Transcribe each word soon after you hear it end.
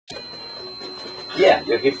Yeah,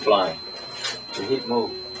 your hip fly. Your hip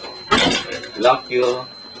move. Lock your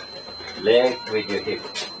leg with your hip.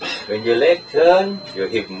 When your leg turn, your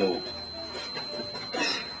hip move.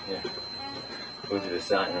 Yeah. Go to the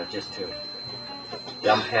side, no, just to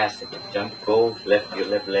jump past it. Jump, go left, your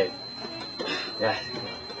left leg. Yeah.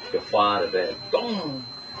 The farther the better. Boom!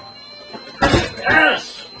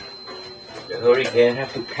 Yes! The hurricane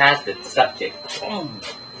have to pass the subject. Boom!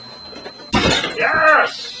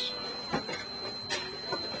 Yes!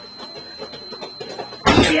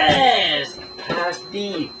 Yes! Pass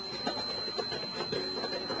deep.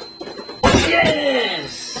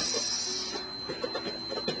 Yes!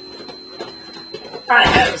 I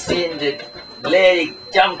haven't seen the lady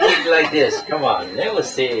jump kick like this. Come on, never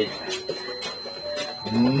see it.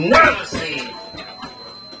 Never see it.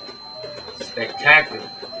 Spectacular.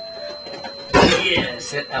 Yeah,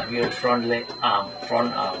 set up your front leg,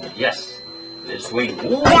 front arm. Yes. The swing.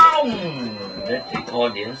 Wow! Let the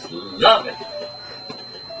audience love it.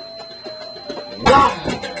 Wow!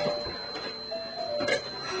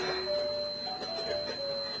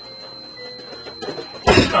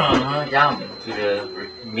 Jump to the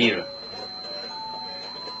mirror.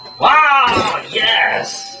 Wow!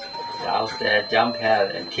 Yes! Downstairs, jump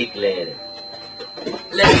head and kick later.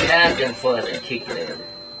 Left hand then first and kick later.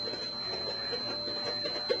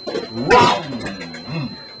 Wow!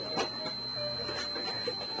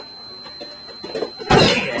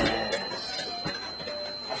 Yes!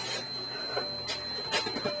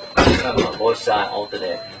 Come on, both sides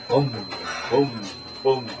alternate. Boom, boom,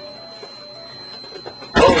 boom.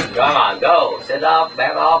 Boom, come on, go. Set up,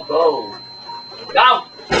 back off, go. Go!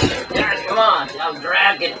 Yes, come on, now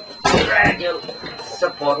drag it. Drag your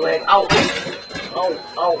support leg out. Oh,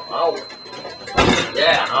 oh, oh.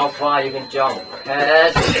 Yeah, how far you can jump.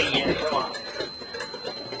 Yes, yeah, come on.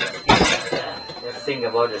 Yeah, just think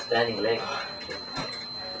about the standing leg.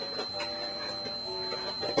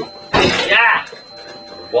 Yeah!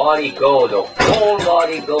 Body go, the whole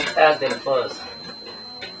body go past them first.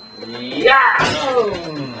 Yeah!